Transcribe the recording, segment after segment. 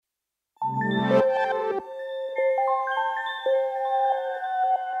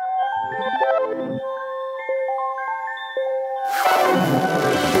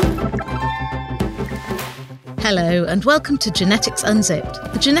Hello and welcome to Genetics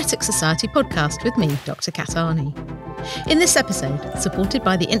Unzipped, the Genetics Society podcast with me, Dr. Kat Arney. In this episode, supported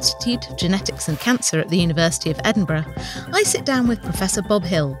by the Institute of Genetics and Cancer at the University of Edinburgh, I sit down with Professor Bob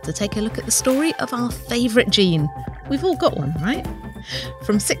Hill to take a look at the story of our favourite gene. We've all got one, right?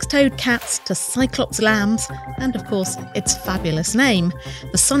 From six-toed cats to cyclops lambs, and of course its fabulous name,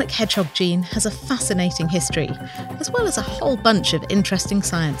 the sonic hedgehog gene has a fascinating history, as well as a whole bunch of interesting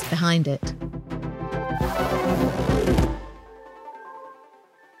science behind it.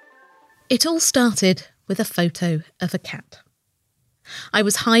 It all started with a photo of a cat. I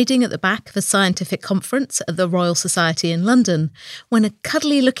was hiding at the back of a scientific conference at the Royal Society in London when a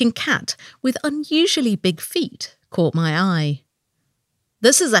cuddly-looking cat with unusually big feet caught my eye.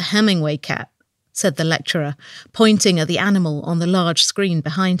 "This is a Hemingway cat," said the lecturer, pointing at the animal on the large screen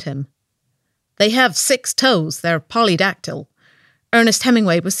behind him. "They have 6 toes, they're polydactyl. Ernest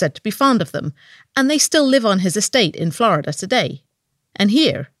Hemingway was said to be fond of them, and they still live on his estate in Florida today. And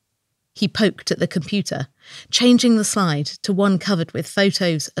here," he poked at the computer, changing the slide to one covered with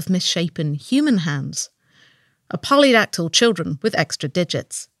photos of misshapen human hands. "Are polydactyl children with extra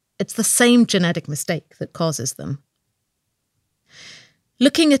digits. It's the same genetic mistake that causes them."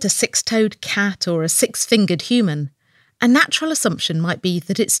 Looking at a 6-toed cat or a 6-fingered human, a natural assumption might be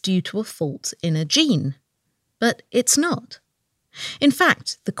that it's due to a fault in a gene. But it's not. In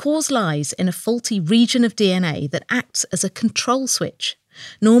fact, the cause lies in a faulty region of DNA that acts as a control switch,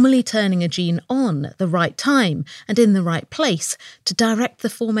 normally turning a gene on at the right time and in the right place to direct the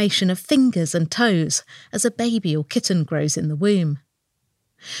formation of fingers and toes as a baby or kitten grows in the womb.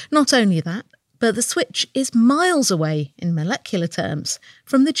 Not only that, but the switch is miles away, in molecular terms,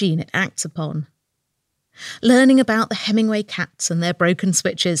 from the gene it acts upon. Learning about the Hemingway cats and their broken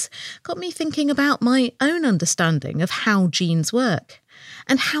switches got me thinking about my own understanding of how genes work,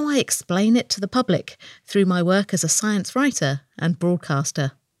 and how I explain it to the public through my work as a science writer and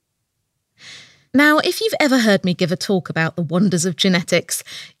broadcaster. Now, if you've ever heard me give a talk about the wonders of genetics,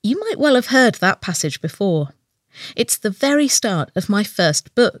 you might well have heard that passage before. It's the very start of my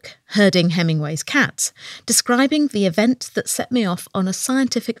first book, Herding Hemingway's Cats, describing the event that set me off on a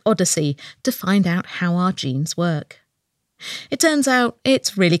scientific odyssey to find out how our genes work. It turns out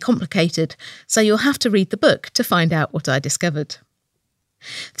it's really complicated, so you'll have to read the book to find out what I discovered.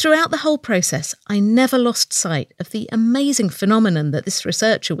 Throughout the whole process, I never lost sight of the amazing phenomenon that this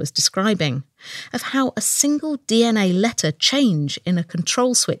researcher was describing, of how a single DNA letter change in a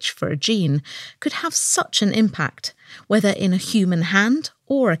control switch for a gene could have such an impact, whether in a human hand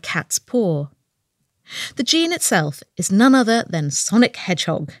or a cat's paw. The gene itself is none other than sonic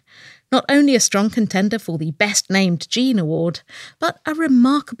hedgehog, not only a strong contender for the Best Named Gene Award, but a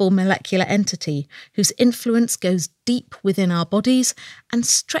remarkable molecular entity whose influence goes deep within our bodies and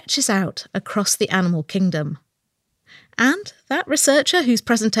stretches out across the animal kingdom. And that researcher whose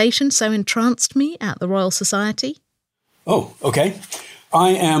presentation so entranced me at the Royal Society? Oh, okay. I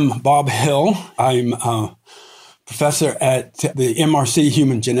am Bob Hill. I'm a professor at the MRC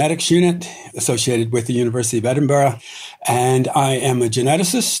Human Genetics Unit associated with the University of Edinburgh, and I am a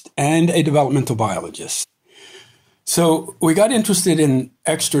geneticist and a developmental biologist. So we got interested in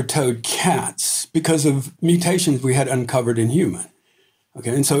extra-toed cats because of mutations we had uncovered in human.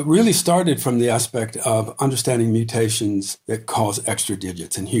 Okay, and so it really started from the aspect of understanding mutations that cause extra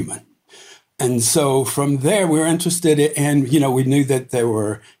digits in human. And so from there, we were interested in, we knew that there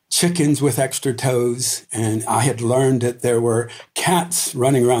were chickens with extra toes, and I had learned that there were cats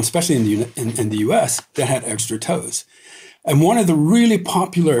running around, especially in the US, that had extra toes. And one of the really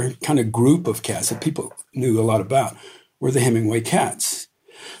popular kind of group of cats that people knew a lot about were the Hemingway cats.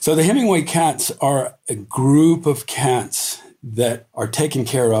 So the Hemingway cats are a group of cats that are taken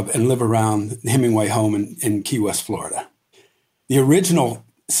care of and live around the Hemingway home in Key West, Florida. The original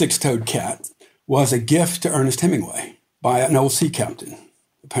 6-toed cat was a gift to Ernest Hemingway by an old sea captain,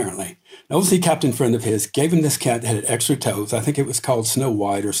 apparently. An old sea captain friend of his gave him this cat that had extra toes. I think it was called Snow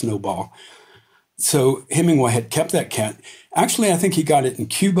White or Snowball. So Hemingway had kept that cat. Actually, I think he got it in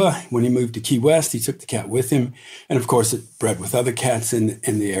Cuba. When he moved to Key West, he took the cat with him. And of course, it bred with other cats in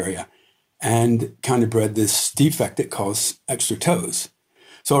the area and kind of bred this defect that caused extra toes.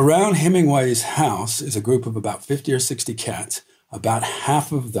 So around Hemingway's house is a group of about 50 or 60 cats. About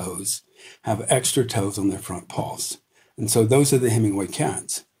half of those have extra toes on their front paws. And so those are the Hemingway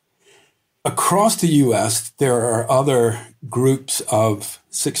cats. Across the U.S., there are other groups of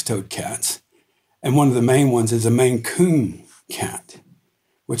 6-toed cats. And one of the main ones is a Maine Coon cat,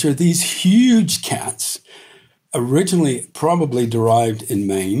 which are these huge cats, originally probably derived in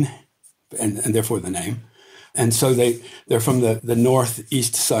Maine, and therefore the name. And so they're from the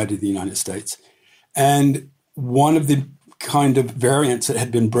northeast side of the United States. And one of the kind of variants that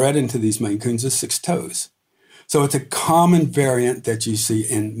had been bred into these Maine Coons is 6 toes. So it's a common variant that you see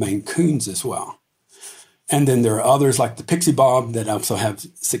in Maine Coons as well. And then there are others like the Pixie Bob that also have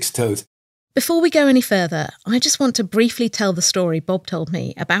 6 toes. Before we go any further, I just want to briefly tell the story Bob told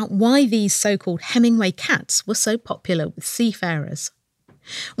me about why these so-called Hemingway cats were so popular with seafarers.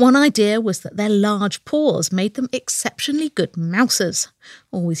 One idea was that their large paws made them exceptionally good mousers,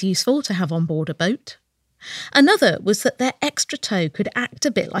 always useful to have on board a boat. Another was that their extra toe could act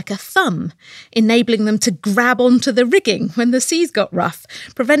a bit like a thumb, enabling them to grab onto the rigging when the seas got rough,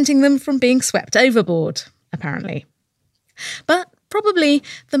 preventing them from being swept overboard, apparently. But probably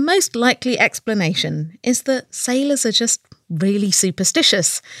the most likely explanation is that sailors are just really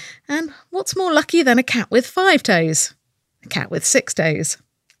superstitious, and what's more lucky than a cat with 5 toes? A cat with 6 toes.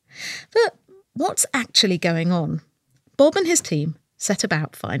 But what's actually going on? Bob and his team set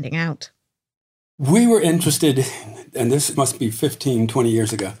about finding out. We were interested, and this must be 15, 20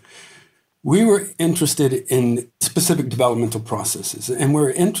 years ago, we were interested in specific developmental processes, and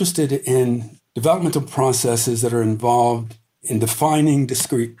we're interested in developmental processes that are involved in defining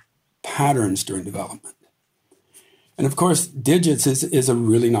discrete patterns during development. And of course, digits is a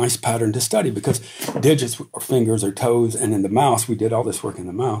really nice pattern to study because digits are fingers or toes, and in the mouse, we did all this work in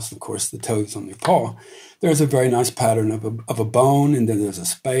the mouse, of course, the toes on the paw. There's a very nice pattern of a bone, and then there's a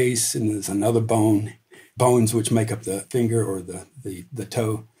space, and there's another bone, bones which make up the finger or the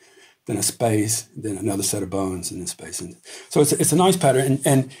toe, then a space, then another set of bones, and a space. And so it's a nice pattern,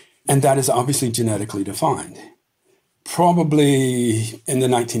 and that is obviously genetically defined. Probably in the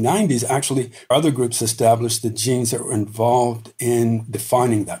 1990s, actually, other groups established the genes that were involved in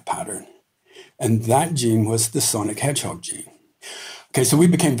defining that pattern. And that gene was the sonic hedgehog gene. Okay, so we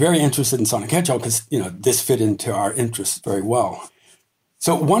became very interested in sonic hedgehog because, this fit into our interests very well.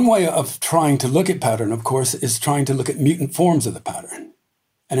 So one way of trying to look at pattern, of course, is trying to look at mutant forms of the pattern.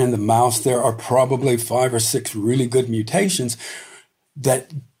 And in the mouse, there are probably 5 or 6 really good mutations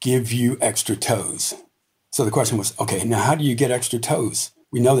that give you extra toes. So the question was, okay, now how do you get extra toes?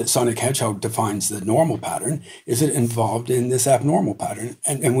 We know that sonic hedgehog defines the normal pattern. Is it involved in this abnormal pattern?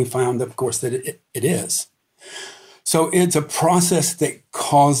 And we found, of course, that it is. So it's a process that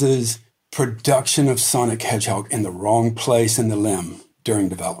causes production of sonic hedgehog in the wrong place in the limb during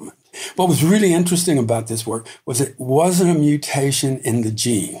development. What was really interesting about this work was it wasn't a mutation in the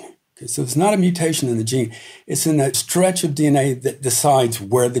gene. Okay, so it's not a mutation in the gene. It's in that stretch of DNA that decides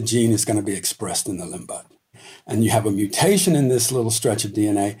where the gene is going to be expressed in the limb bud. And you have a mutation in this little stretch of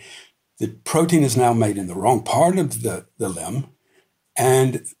DNA. The protein is now made in the wrong part of the limb,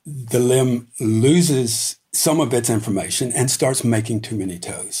 and the limb loses some of its information and starts making too many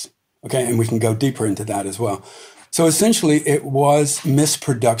toes. Okay, and we can go deeper into that as well. So essentially, it was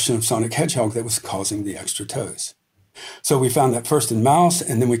misproduction of sonic hedgehog that was causing the extra toes. So we found that first in mouse,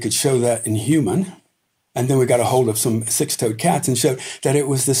 and then we could show that in human. And then we got a hold of some 6-toed cats and showed that it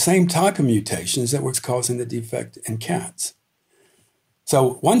was the same type of mutations that was causing the defect in cats.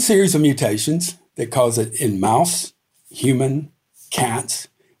 So one series of mutations that cause it in mouse, human, cats.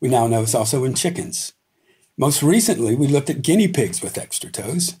 We now know it's also in chickens. Most recently, we looked at guinea pigs with extra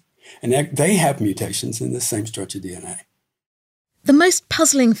toes, and they have mutations in the same stretch of DNA. The most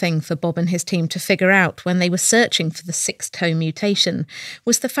puzzling thing for Bob and his team to figure out when they were searching for the 6-toe mutation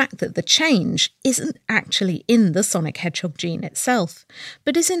was the fact that the change isn't actually in the sonic hedgehog gene itself,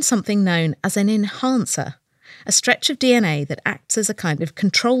 but is in something known as an enhancer, a stretch of DNA that acts as a kind of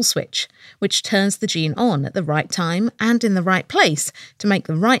control switch, which turns the gene on at the right time and in the right place to make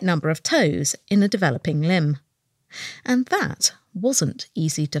the right number of toes in a developing limb. And that wasn't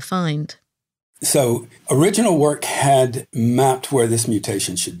easy to find. So original work had mapped where this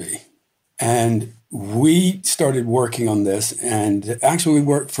mutation should be. And we started working on this, and actually we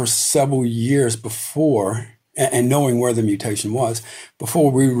worked for several years before, and knowing where the mutation was,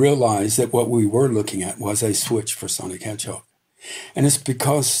 before we realized that what we were looking at was a switch for sonic hedgehog. And it's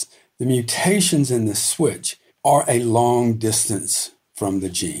because the mutations in this switch are a long distance from the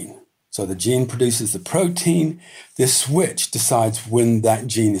gene. So the gene produces the protein. This switch decides when that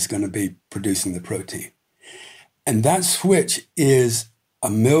gene is going to be producing the protein. And that switch is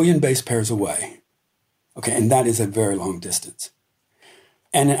 1 million base pairs away. Okay, and that is a very long distance.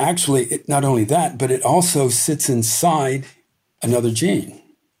 And actually, not only that, but it also sits inside another gene.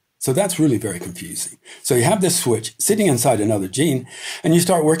 So that's really very confusing. So you have this switch sitting inside another gene, and you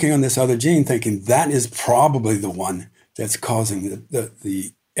start working on this other gene thinking that is probably the one that's causing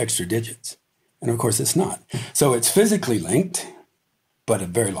the extra digits. And of course, it's not. So it's physically linked, but a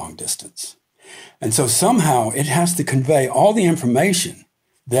very long distance. And so somehow it has to convey all the information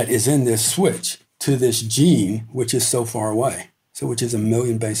that is in this switch to this gene, which is so far away, so which is 1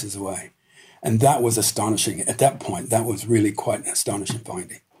 million bases away. And that was astonishing. At that point, that was really quite an astonishing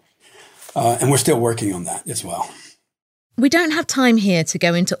finding. And we're still working on that as well. We don't have time here to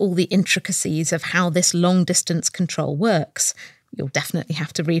go into all the intricacies of how this long-distance control works. You'll definitely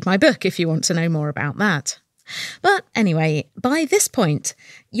have to read my book if you want to know more about that. But anyway, by this point,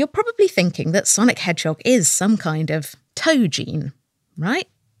 you're probably thinking that Sonic Hedgehog is some kind of toe gene, right?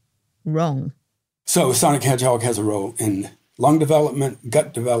 Wrong. So Sonic Hedgehog has a role in lung development,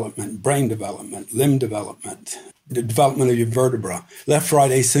 gut development, brain development, limb development, the development of your vertebra,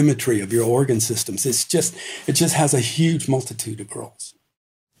 left-right asymmetry of your organ systems. It just has a huge multitude of roles.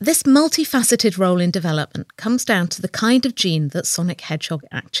 This multifaceted role in development comes down to the kind of gene that Sonic Hedgehog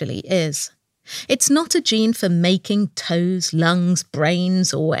actually is. It's not a gene for making toes, lungs,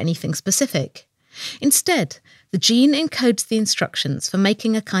 brains, or anything specific. Instead, the gene encodes the instructions for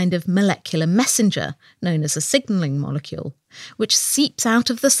making a kind of molecular messenger known as a signalling molecule, which seeps out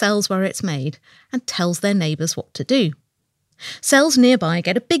of the cells where it's made and tells their neighbours what to do. Cells nearby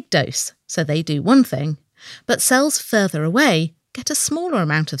get a big dose, so they do one thing, but cells further away get a smaller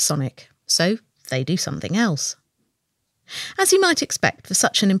amount of Sonic, so they do something else. As you might expect for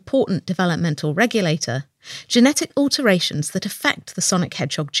such an important developmental regulator, genetic alterations that affect the Sonic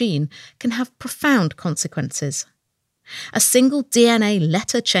Hedgehog gene can have profound consequences. A single DNA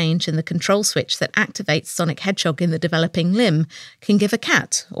letter change in the control switch that activates Sonic Hedgehog in the developing limb can give a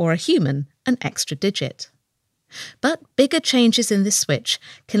cat or a human an extra digit. But bigger changes in this switch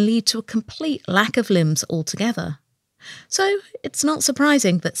can lead to a complete lack of limbs altogether. So it's not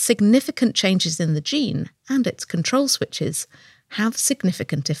surprising that significant changes in the gene and its control switches have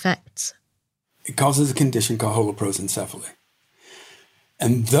significant effects. It causes a condition called holoprosencephaly.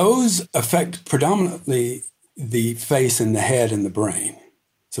 And those affect predominantly the face and the head and the brain.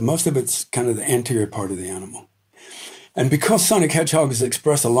 So most of it's kind of the anterior part of the animal. And because Sonic Hedgehog is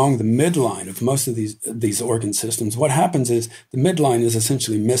expressed along the midline of most of these organ systems, what happens is the midline is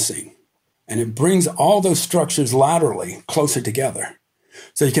essentially missing. And it brings all those structures laterally closer together.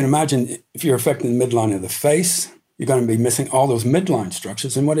 So you can imagine if you're affecting the midline of the face, you're going to be missing all those midline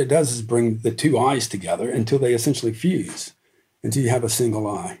structures. And what it does is bring the two eyes together until they essentially fuse, until you have a single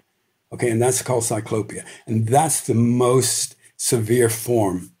eye. Okay, and that's called cyclopia. And that's the most severe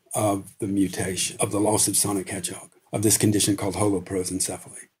form of the mutation, of the loss of Sonic Hedgehog, of this condition called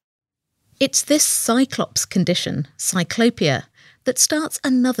holoprosencephaly. It's this cyclops condition, cyclopia, that starts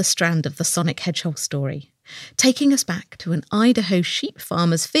another strand of the Sonic Hedgehog story, taking us back to an Idaho sheep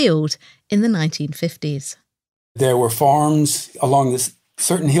farmer's field in the 1950s. There were farms along this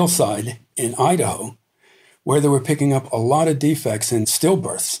certain hillside in Idaho where they were picking up a lot of defects in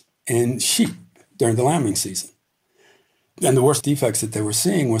stillbirths in sheep during the lambing season. And the worst defects that they were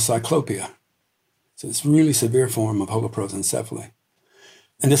seeing was cyclopia. So it's a really severe form of holoprosencephaly.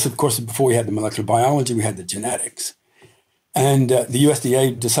 And this, of course, before we had the molecular biology, we had the genetics. And the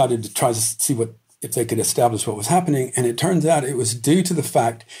USDA decided to try to see if they could establish what was happening. And it turns out it was due to the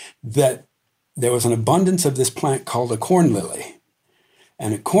fact that there was an abundance of this plant called a corn lily.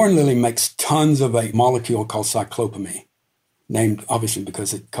 And a corn lily makes tons of a molecule called cyclopamine, named obviously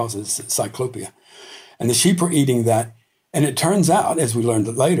because it causes cyclopia. And the sheep were eating that. And it turns out, as we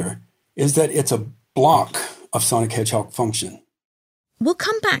learned later, is that it's a block of Sonic Hedgehog function. We'll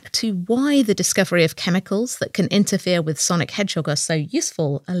come back to why the discovery of chemicals that can interfere with Sonic Hedgehog are so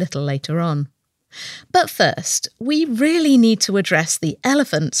useful a little later on. But first, we really need to address the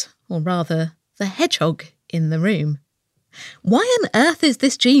elephant, or rather, the hedgehog in the room. Why on earth is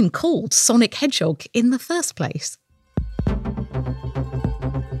this gene called Sonic Hedgehog in the first place?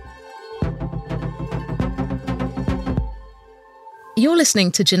 You're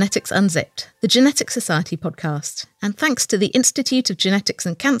listening to Genetics Unzipped, the Genetics Society podcast, and thanks to the Institute of Genetics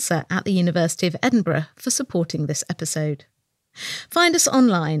and Cancer at the University of Edinburgh for supporting this episode. Find us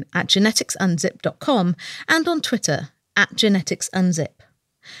online at geneticsunzip.com and on Twitter at geneticsunzip.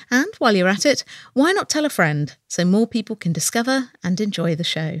 And while you're at it, why not tell a friend so more people can discover and enjoy the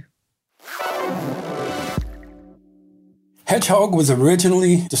show? Hedgehog was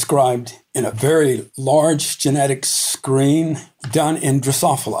originally described in a very large genetic screen done in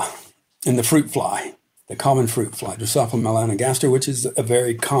Drosophila, in the fruit fly, the common fruit fly, Drosophila melanogaster, which is a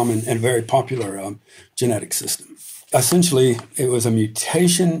very common and very popular genetic system. Essentially, it was a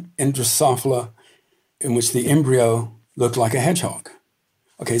mutation in Drosophila in which the embryo looked like a hedgehog.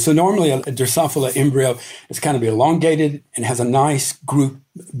 Okay, so normally a Drosophila embryo is kind of elongated and has a nice group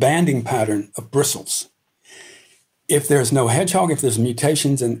banding pattern of bristles. If there's no hedgehog, if there's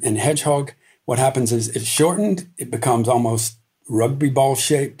mutations in hedgehog, what happens is it's shortened, it becomes almost rugby ball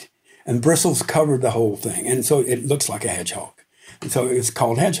shaped, and bristles covered the whole thing. And so it looks like a hedgehog. And so it's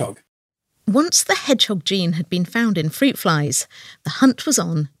called hedgehog. Once the hedgehog gene had been found in fruit flies, the hunt was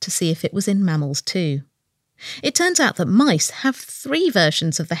on to see if it was in mammals too. It turns out that mice have 3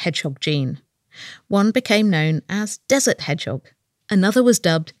 versions of the hedgehog gene. One became known as desert hedgehog, another was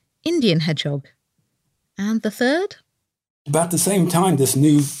dubbed Indian hedgehog, and the third? About the same time, this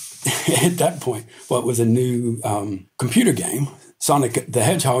new, at that point, what was a new computer game, Sonic the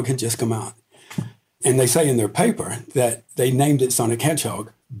Hedgehog, had just come out. And they say in their paper that they named it Sonic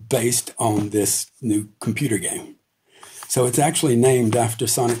Hedgehog based on this new computer game. So it's actually named after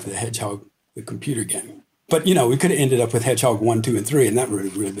Sonic the Hedgehog, the computer game. But, we could have ended up with Hedgehog 1, 2, and 3, and that would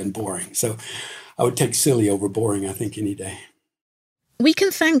have really been boring. So I would take silly over boring, I think, any day. We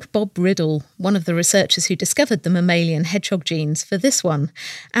can thank Bob Riddle, one of the researchers who discovered the mammalian hedgehog genes, for this one,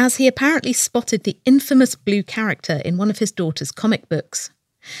 as he apparently spotted the infamous blue character in one of his daughter's comic books.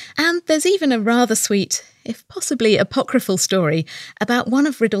 And there's even a rather sweet, if possibly apocryphal story about one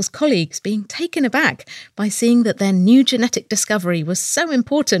of Riddle's colleagues being taken aback by seeing that their new genetic discovery was so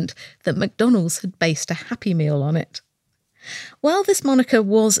important that McDonald's had based a Happy Meal on it. While this moniker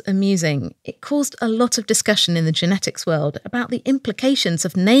was amusing, it caused a lot of discussion in the genetics world about the implications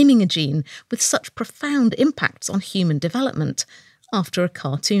of naming a gene with such profound impacts on human development after a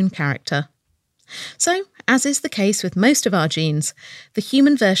cartoon character. So, as is the case with most of our genes, the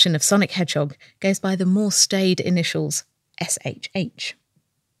human version of Sonic Hedgehog goes by the more staid initials SHH.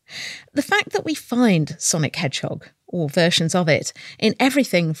 The fact that we find Sonic Hedgehog, or versions of it, in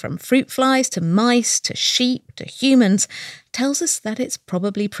everything from fruit flies to mice to sheep to humans tells us that it's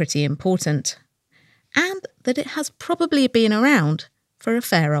probably pretty important, and that it has probably been around for a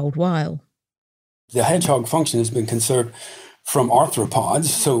fair old while. The hedgehog function has been conserved from arthropods,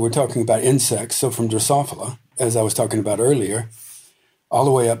 so we're talking about insects, so from Drosophila, as I was talking about earlier, all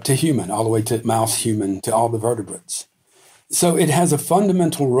the way up to human, all the way to mouse, human, to all the vertebrates. So it has a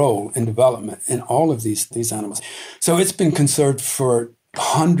fundamental role in development in all of these animals. So it's been conserved for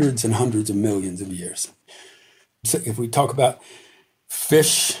hundreds and hundreds of millions of years. So if we talk about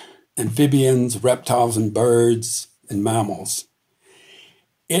fish, amphibians, reptiles and birds and mammals,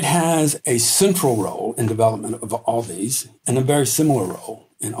 it has a central role in development of all these and a very similar role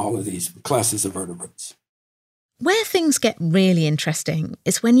in all of these classes of vertebrates. Where things get really interesting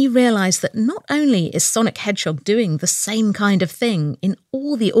is when you realise that not only is Sonic Hedgehog doing the same kind of thing in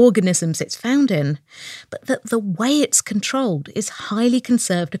all the organisms it's found in, but that the way it's controlled is highly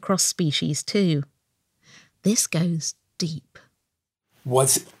conserved across species too. This goes deep.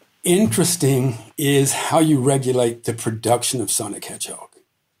 What's interesting is how you regulate the production of Sonic Hedgehog.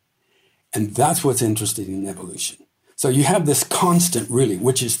 And that's what's interesting in evolution. So you have this constant, really,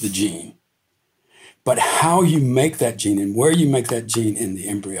 which is the gene. But how you make that gene and where you make that gene in the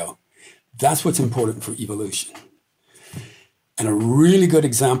embryo, that's what's important for evolution. And a really good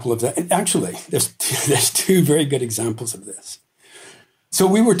example of that, and actually, there's 2 very good examples of this. So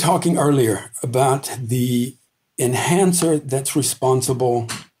we were talking earlier about the enhancer that's responsible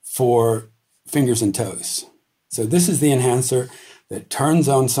for fingers and toes. So this is the enhancer that turns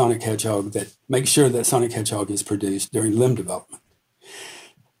on Sonic Hedgehog, that makes sure that Sonic Hedgehog is produced during limb development.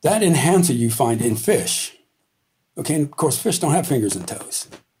 That enhancer you find in fish. Okay, and of course, fish don't have fingers and toes.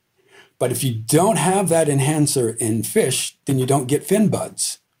 But if you don't have that enhancer in fish, then you don't get fin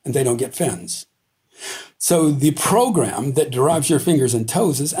buds, and they don't get fins. So the program that derives your fingers and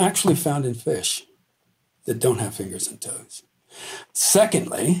toes is actually found in fish that don't have fingers and toes.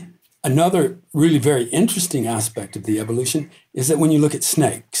 Secondly, another really very interesting aspect of the evolution is that when you look at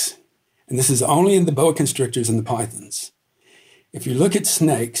snakes, and this is only in the boa constrictors and the pythons, if you look at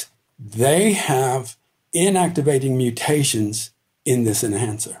snakes, they have inactivating mutations in this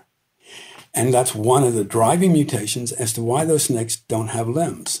enhancer. And that's one of the driving mutations as to why those snakes don't have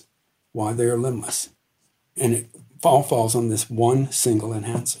limbs, why they are limbless. And it all falls on this one single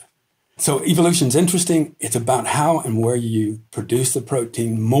enhancer. So evolution's interesting. It's about how and where you produce the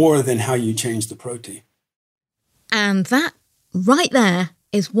protein more than how you change the protein. And that right there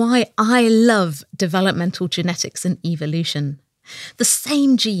is why I love developmental genetics and evolution. The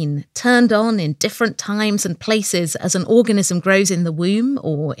same gene turned on in different times and places as an organism grows in the womb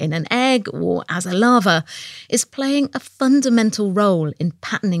or in an egg or as a larva is playing a fundamental role in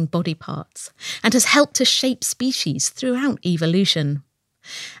patterning body parts and has helped to shape species throughout evolution.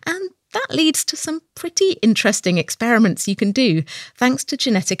 And that leads to some pretty interesting experiments you can do thanks to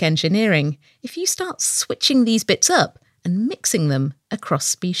genetic engineering if you start switching these bits up and mixing them across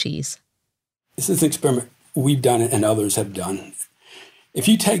species. This is an experiment we've done and others have done. If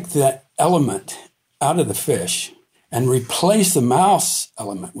you take that element out of the fish and replace the mouse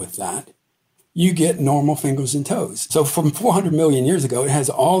element with that, you get normal fingers and toes. So from 400 million years ago, it has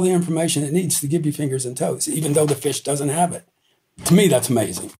all the information it needs to give you fingers and toes, even though the fish doesn't have it. To me, that's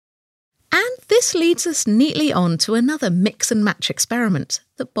amazing. And this leads us neatly on to another mix and match experiment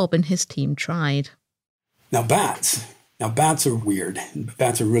that Bob and his team tried. Now, bats are weird.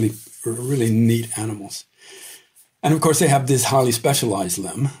 Bats are really neat animals. And of course, they have this highly specialized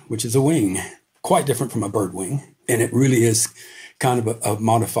limb, which is a wing, quite different from a bird wing. And it really is kind of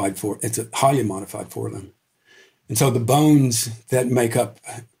it's a highly modified forelimb. And so the bones that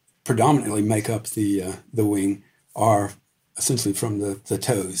predominantly make up the wing are essentially from the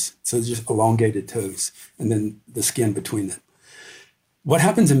toes. So just elongated toes and then the skin between them. What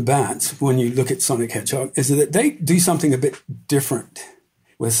happens in bats when you look at Sonic Hedgehog is that they do something a bit different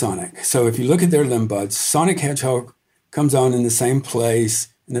with Sonic. So if you look at their limb buds, Sonic Hedgehog comes on in the same place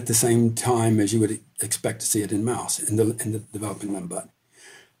and at the same time as you would expect to see it in mouse, in the developing limb bud.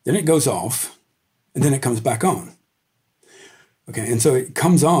 Then it goes off, and then it comes back on. Okay, and so it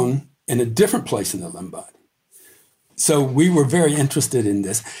comes on in a different place in the limb bud. So we were very interested in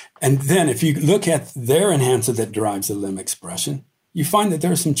this. And then if you look at their enhancer that drives the limb expression, you find that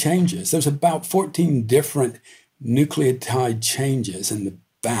there are some changes. There's about 14 different nucleotide changes in the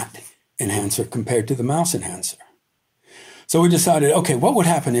bat enhancer compared to the mouse enhancer. So we decided, okay, what would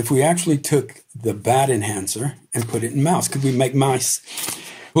happen if we actually took the bat enhancer and put it in mouse? Could we make mice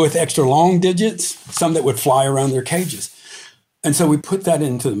with extra long digits, some that would fly around their cages? And so we put that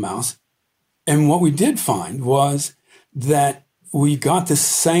into the mouse. And what we did find was that we got the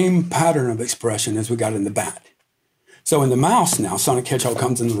same pattern of expression as we got in the bat. So in the mouse now, Sonic Hedgehog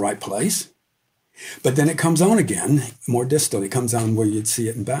comes in the right place, but then it comes on again, more distally. It comes on where you'd see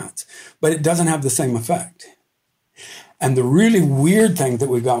it in bats. But it doesn't have the same effect. And the really weird thing that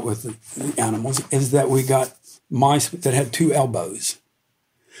we got with the animals is that we got mice that had 2 elbows.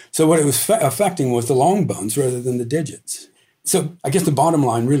 So what it was affecting was the long bones rather than the digits. So I guess the bottom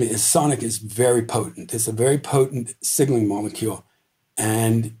line really is Sonic is very potent. It's a very potent signaling molecule.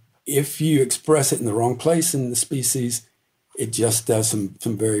 And if you express it in the wrong place in the species, it just does some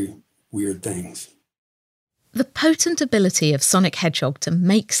very weird things. The potent ability of Sonic Hedgehog to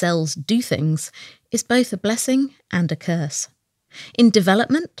make cells do things is both a blessing and a curse. In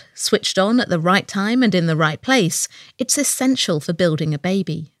development, switched on at the right time and in the right place, it's essential for building a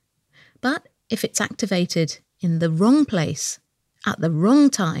baby. But if it's activated in the wrong place, at the wrong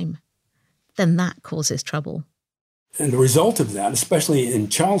time, then that causes trouble. And the result of that, especially in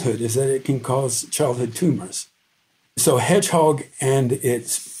childhood, is that it can cause childhood tumors. So Hedgehog and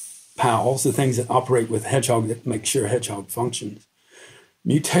its pals, the things that operate with Hedgehog that make sure Hedgehog functions,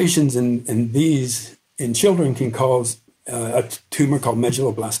 mutations in these in children can cause a tumor called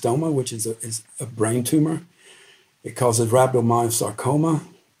medulloblastoma, which is a brain tumor. It causes rhabdomyosarcoma,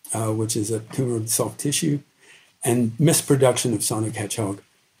 which is a tumor of the soft tissue. And misproduction of Sonic Hedgehog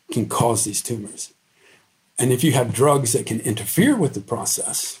can cause these tumors. And if you have drugs that can interfere with the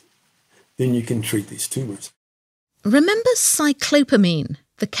process, then you can treat these tumors. Remember cyclopamine,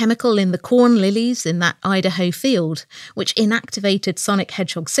 the chemical in the corn lilies in that Idaho field, which inactivated Sonic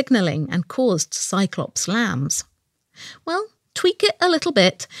Hedgehog signalling and caused Cyclops lambs? Well, tweak it a little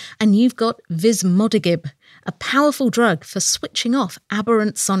bit and you've got Vismodegib, a powerful drug for switching off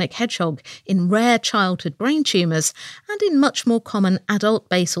aberrant Sonic Hedgehog in rare childhood brain tumours and in much more common adult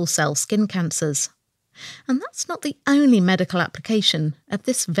basal cell skin cancers. And that's not the only medical application of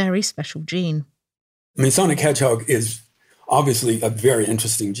this very special gene. I mean, Sonic Hedgehog is obviously a very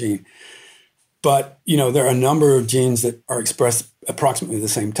interesting gene. But, there are a number of genes that are expressed approximately at the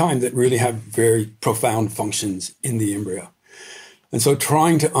same time that really have very profound functions in the embryo. And so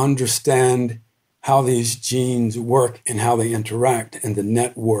trying to understand how these genes work and how they interact and the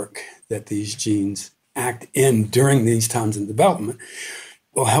network that these genes act in during these times in development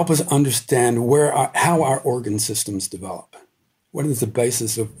will help us understand how our organ systems develop. What is the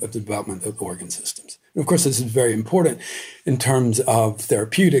basis of the development of organ systems? And of course, this is very important in terms of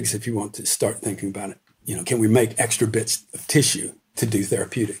therapeutics if you want to start thinking about it. Can we make extra bits of tissue to do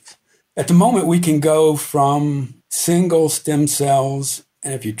therapeutics? At the moment, we can go from single stem cells,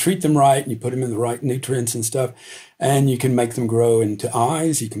 and if you treat them right and you put them in the right nutrients and stuff, and you can make them grow into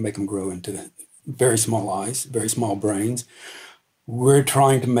eyes, you can make them grow into very small eyes, very small brains. We're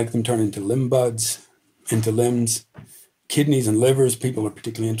trying to make them turn into limb buds, into limbs, kidneys and livers, people are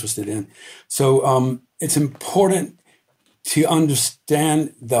particularly interested in. So it's important to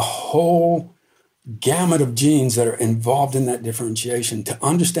understand the whole gamut of genes that are involved in that differentiation, to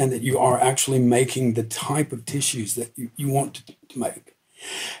understand that you are actually making the type of tissues that you want to make.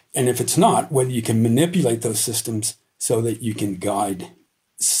 And if it's not, whether you can manipulate those systems so that you can guide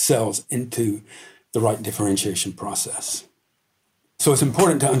cells into the right differentiation process. So it's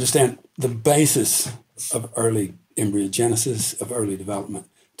important to understand the basis of early embryogenesis, of early development,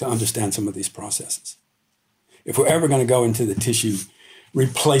 to understand some of these processes. If we're ever going to go into the tissue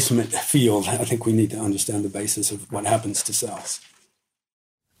replacement field, I think we need to understand the basis of what happens to cells.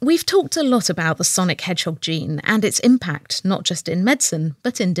 We've talked a lot about the sonic hedgehog gene and its impact, not just in medicine,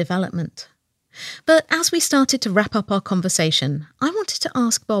 but in development. But as we started to wrap up our conversation, I wanted to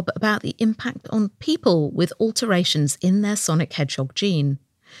ask Bob about the impact on people with alterations in their sonic hedgehog gene,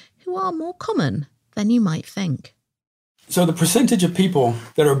 who are more common than you might think. So the percentage of people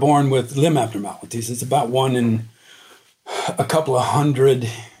that are born with limb abnormalities is about 1 in a couple of hundred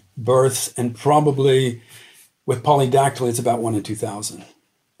births, and probably with polydactyly, it's about 1 in 2,000.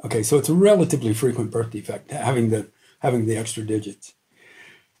 Okay, so it's a relatively frequent birth defect, having the extra digits.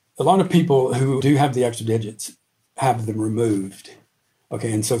 A lot of people who do have the extra digits have them removed.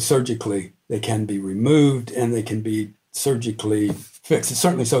 Okay, and so surgically they can be removed and they can be surgically fixed.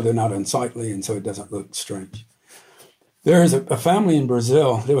 Certainly so they're not unsightly and so it doesn't look strange. There is a family in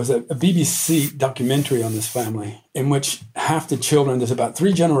Brazil. There was a BBC documentary on this family in which half the children, there's about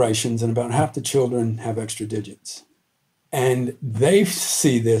 3 generations, and about half the children have extra digits. And they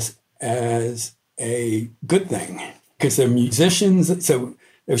see this as a good thing because they're musicians. So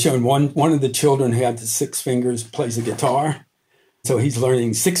they're showing one of the children who had the 6 fingers plays the guitar. So he's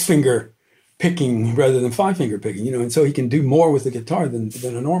learning 6-finger picking rather than 5-finger picking, and so he can do more with the guitar than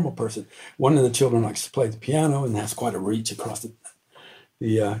a normal person. One of the children likes to play the piano and has quite a reach across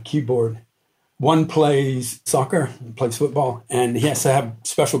the keyboard. One plays soccer, plays football, and he has to have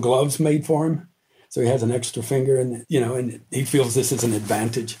special gloves made for him. So he has an extra finger, and he feels this is an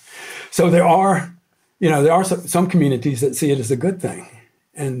advantage. So there are some communities that see it as a good thing,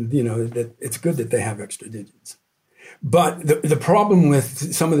 and that it's good that they have extra digits. But the problem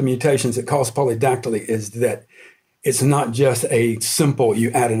with some of the mutations that cause polydactyly is that it's not just a simple,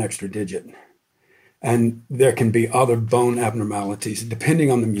 you add an extra digit. And there can be other bone abnormalities, depending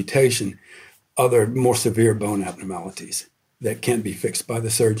on the mutation, other more severe bone abnormalities that can't be fixed by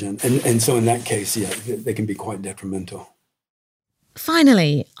the surgeon. And so in that case, they can be quite detrimental.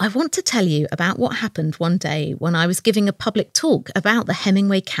 Finally, I want to tell you about what happened one day when I was giving a public talk about the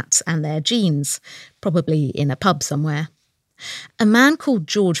Hemingway cats and their genes, probably in a pub somewhere. A man called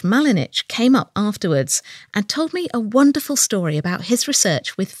George Malinich came up afterwards and told me a wonderful story about his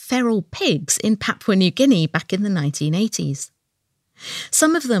research with feral pigs in Papua New Guinea back in the 1980s.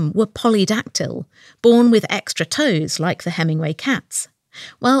 Some of them were polydactyl, born with extra toes like the Hemingway cats.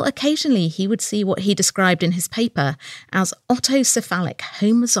 Well, occasionally he would see what he described in his paper as autocephalic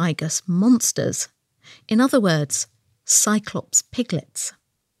homozygous monsters. In other words, cyclops piglets.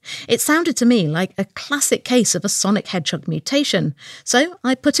 It sounded to me like a classic case of a sonic hedgehog mutation, so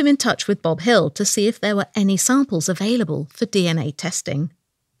I put him in touch with Bob Hill to see if there were any samples available for DNA testing.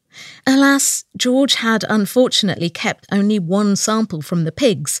 Alas, George had unfortunately kept only 1 sample from the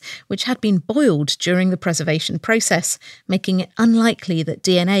pigs, which had been boiled during the preservation process, making it unlikely that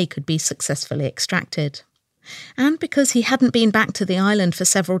DNA could be successfully extracted. And because he hadn't been back to the island for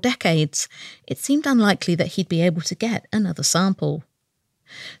several decades, it seemed unlikely that he'd be able to get another sample.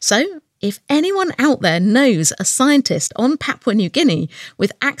 So, if anyone out there knows a scientist on Papua New Guinea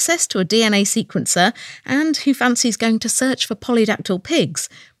with access to a DNA sequencer and who fancies going to search for polydactyl pigs,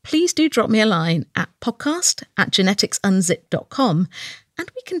 please do drop me a line at podcast@geneticsunzip.com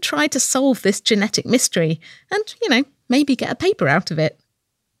and we can try to solve this genetic mystery and, maybe get a paper out of it.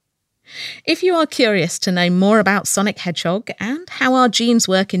 If you are curious to know more about sonic hedgehog and how our genes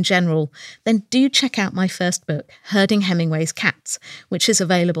work in general, then do check out my first book, Herding Hemingway's Cats, which is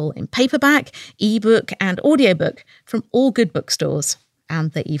available in paperback, ebook and audiobook from all good bookstores,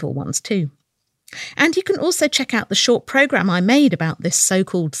 and the evil ones too. And you can also check out the short programme I made about this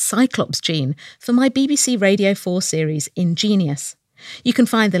so-called Cyclops gene for my BBC Radio 4 series Ingenious. You can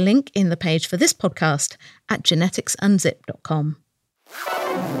find the link in the page for this podcast at geneticsunzip.com.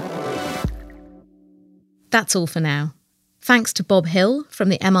 That's all for now. Thanks to Bob Hill from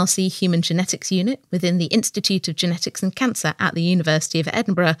the MRC Human Genetics Unit within the Institute of Genetics and Cancer at the University of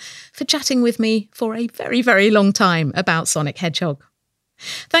Edinburgh for chatting with me for a very, very long time about sonic hedgehog.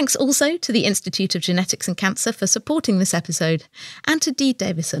 Thanks also to the Institute of Genetics and Cancer for supporting this episode, and to Dee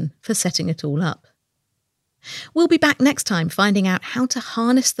Davison for setting it all up. We'll be back next time finding out how to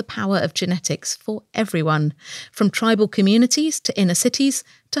harness the power of genetics for everyone, from tribal communities to inner cities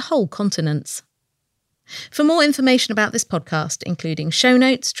to whole continents. For more information about this podcast, including show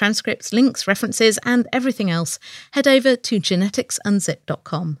notes, transcripts, links, references, and everything else, head over to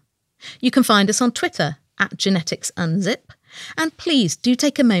geneticsunzip.com. You can find us on Twitter @GeneticsUnzip. And please do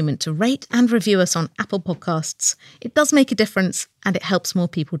take a moment to rate and review us on Apple Podcasts. It does make a difference and it helps more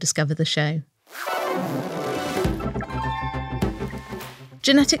people discover the show.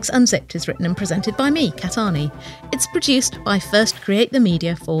 Genetics Unzipped is written and presented by me, Kat Arney. It's produced by First Create the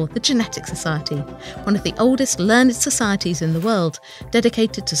Media for the Genetics Society, one of the oldest learned societies in the world,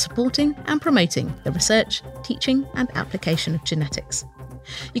 dedicated to supporting and promoting the research, teaching and application of genetics.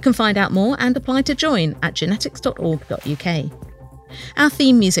 You can find out more and apply to join at genetics.org.uk. Our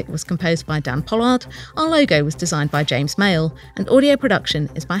theme music was composed by Dan Pollard, our logo was designed by James Mayle, and audio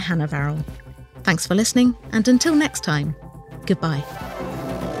production is by Hannah Varrell. Thanks for listening, and until next time, goodbye.